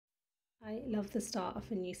I love the start of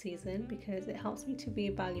a new season because it helps me to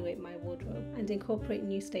reevaluate my wardrobe and incorporate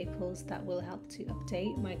new staples that will help to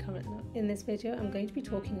update my current look. In this video, I'm going to be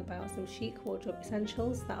talking about some chic wardrobe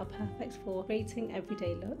essentials that are perfect for creating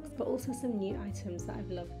everyday looks, but also some new items that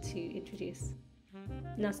I've loved to introduce.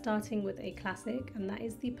 Now starting with a classic, and that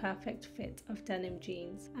is the perfect fit of denim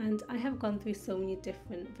jeans. And I have gone through so many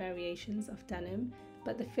different variations of denim,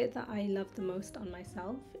 but the fit that I love the most on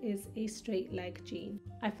myself is a straight leg jean.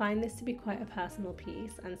 I find this to be quite a personal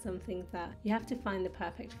piece and something that you have to find the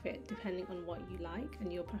perfect fit depending on what you like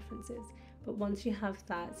and your preferences. But once you have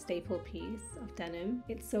that staple piece of denim,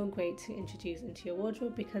 it's so great to introduce into your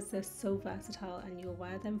wardrobe because they're so versatile and you'll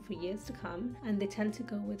wear them for years to come, and they tend to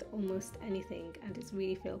go with almost anything and it's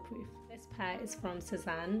really feel proof. This pair is from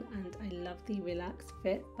Celine and I love the relaxed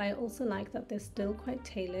fit, but I also like that they're still quite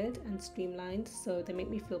tailored and streamlined, so they make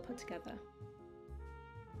me feel put together.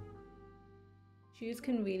 Shoes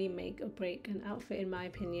can really make or break an outfit in my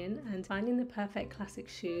opinion, and finding the perfect classic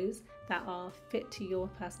shoes that are fit to your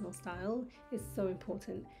personal style is so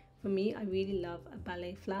important. For me, I really love a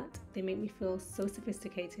ballet flat. They make me feel so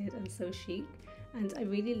sophisticated and so chic, and I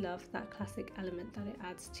really love that classic element that it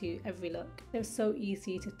adds to every look. They're so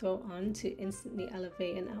easy to throw on to instantly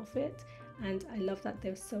elevate an outfit, and I love that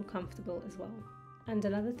they're so comfortable as well. And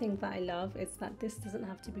another thing that I love is that this doesn't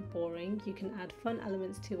have to be boring. You can add fun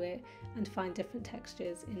elements to it and find different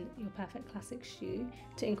textures in your perfect classic shoe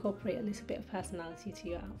to incorporate a little bit of personality to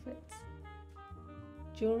your outfits.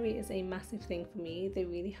 Jewellery is a massive thing for me. They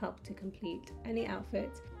really help to complete any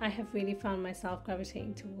outfit. I have really found myself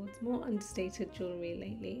gravitating towards more understated jewellery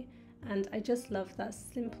lately, and I just love that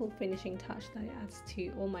simple finishing touch that it adds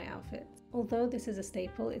to all my outfits. Although this is a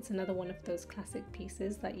staple, it's another one of those classic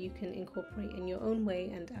pieces that you can incorporate in your own way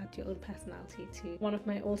and add your own personality to. One of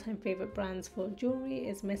my all-time favourite brands for jewellery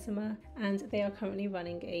is Missoma, and they are currently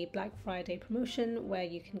running a Black Friday promotion where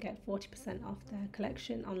you can get 40% off their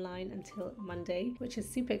collection online until Monday, which is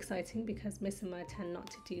super exciting because Missoma tend not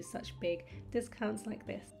to do such big discounts like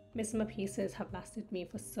this. Missoma pieces have lasted me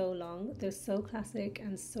for so long. They're so classic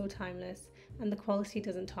and so timeless, and the quality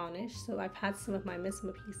doesn't tarnish, so I've had some of my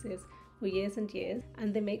Missoma pieces for years and years,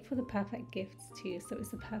 and they make for the perfect gifts too, so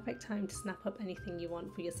it's the perfect time to snap up anything you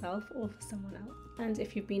want for yourself or for someone else. And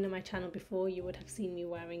if you've been on my channel before, you would have seen me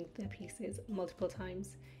wearing their pieces multiple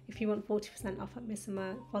times. If you want 40% off at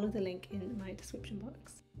Missoma, follow the link in my description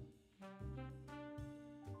box.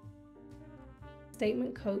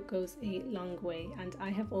 Statement coat goes a long way, and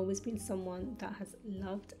I have always been someone that has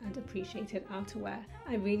loved and appreciated outerwear.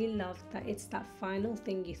 I really love that it's that final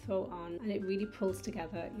thing you throw on and it really pulls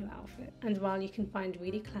together your outfit. And while you can find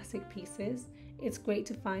really classic pieces, it's great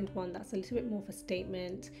to find one that's a little bit more of a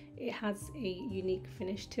statement. It has a unique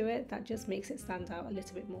finish to it that just makes it stand out a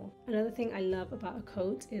little bit more. Another thing I love about a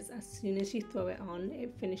coat is as soon as you throw it on,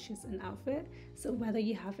 it finishes an outfit. So whether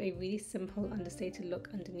you have a really simple understated look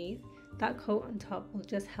underneath, that coat on top will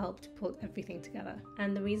just help to pull everything together.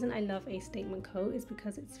 And the reason I love a statement coat is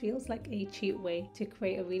because it feels like a cheap way to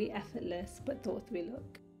create a really effortless but thought through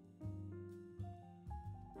look.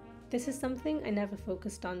 This is something I never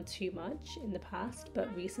focused on too much in the past,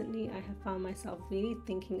 but recently I have found myself really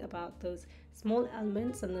thinking about those small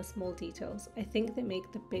elements and the small details. I think they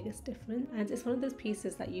make the biggest difference, and it's one of those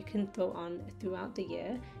pieces that you can throw on throughout the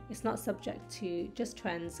year. It's not subject to just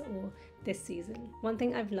trends or this season. One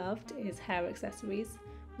thing I've loved is hair accessories.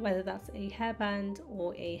 Whether that's a hairband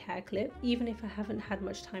or a hair clip, even if I haven't had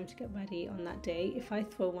much time to get ready on that day, if I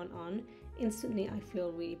throw one on, instantly I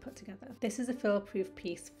feel really put together. This is a feel-proof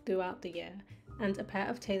piece throughout the year, and a pair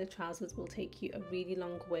of tailored trousers will take you a really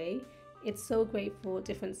long way. It's so great for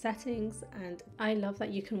different settings, and I love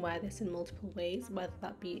that you can wear this in multiple ways, whether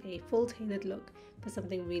that be a full tailored look for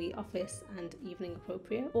something really office and evening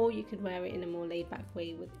appropriate, or you could wear it in a more laid back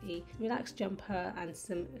way with a relaxed jumper and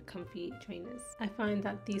some comfy trainers. I find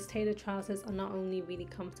that these tailored trousers are not only really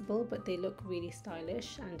comfortable, but they look really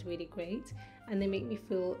stylish and really great, and they make me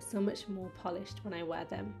feel so much more polished when I wear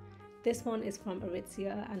them. This one is from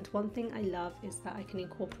Aritzia, and one thing I love is that I can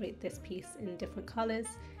incorporate this piece in different colours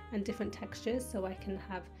and different textures, so I can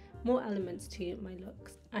have more elements to my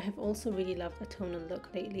looks. I have also really loved a tonal look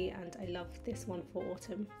lately, and I love this one for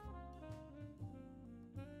autumn.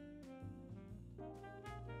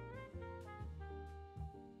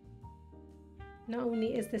 Not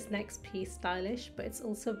only is this next piece stylish, but it's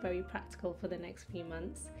also very practical for the next few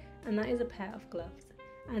months, and that is a pair of gloves.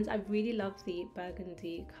 And I really love the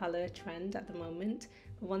burgundy colour trend at the moment.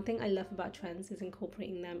 But one thing I love about trends is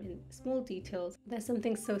incorporating them in small details. There's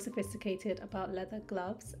something so sophisticated about leather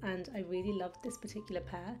gloves, and I really love this particular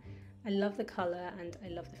pair. I love the colour and I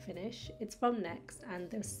love the finish. It's from Next and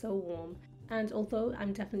they're so warm. And although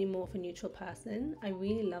I'm definitely more of a neutral person, I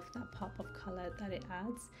really love that pop of colour that it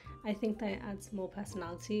adds. I think that it adds more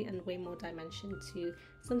personality and way more dimension to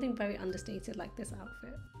something very understated like this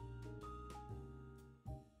outfit.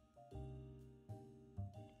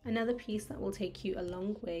 Another piece that will take you a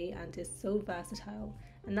long way and is so versatile,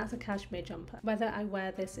 and that's a cashmere jumper. Whether I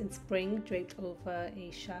wear this in spring draped over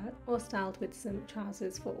a shirt or styled with some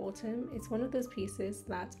trousers for autumn, it's one of those pieces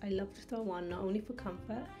that I love to throw on not only for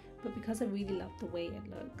comfort, but because I really love the way it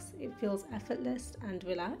looks. It feels effortless and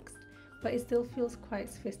relaxed, but it still feels quite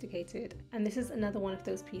sophisticated. And this is another one of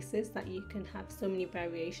those pieces that you can have so many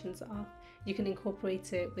variations of. You can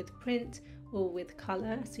incorporate it with print or with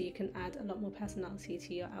colour, so you can add a lot more personality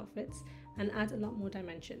to your outfits and add a lot more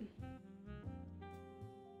dimension.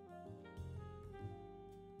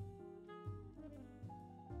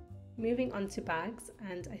 Moving on to bags,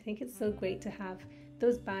 and I think it's so great to have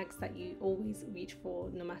those bags that you always reach for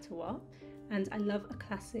no matter what. And I love a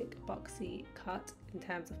classic boxy cut in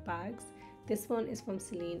terms of bags. This one is from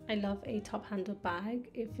Celine. I love a top handle bag.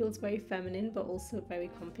 It feels very feminine but also very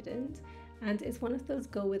confident, and it's one of those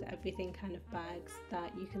go with everything kind of bags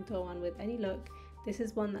that you can throw on with any look. This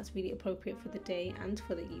is one that's really appropriate for the day and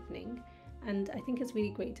for the evening, and I think it's really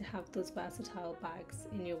great to have those versatile bags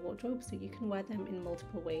in your wardrobe so you can wear them in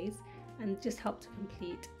multiple ways and just help to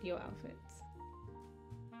complete your outfits.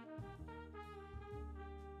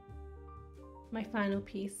 My final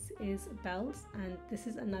piece is belts, and this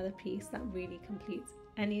is another piece that really completes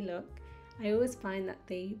any look. I always find that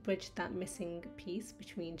they bridge that missing piece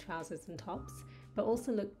between trousers and tops, but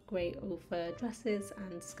also look great over dresses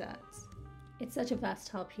and skirts. It's such a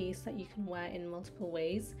versatile piece that you can wear in multiple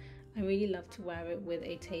ways. I really love to wear it with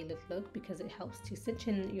a tailored look because it helps to cinch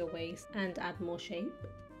in your waist and add more shape.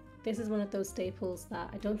 This is one of those staples that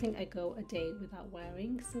I don't think I go a day without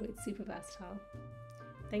wearing, so it's super versatile.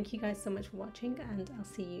 Thank you guys so much for watching, and I'll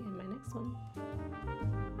see you in my next one.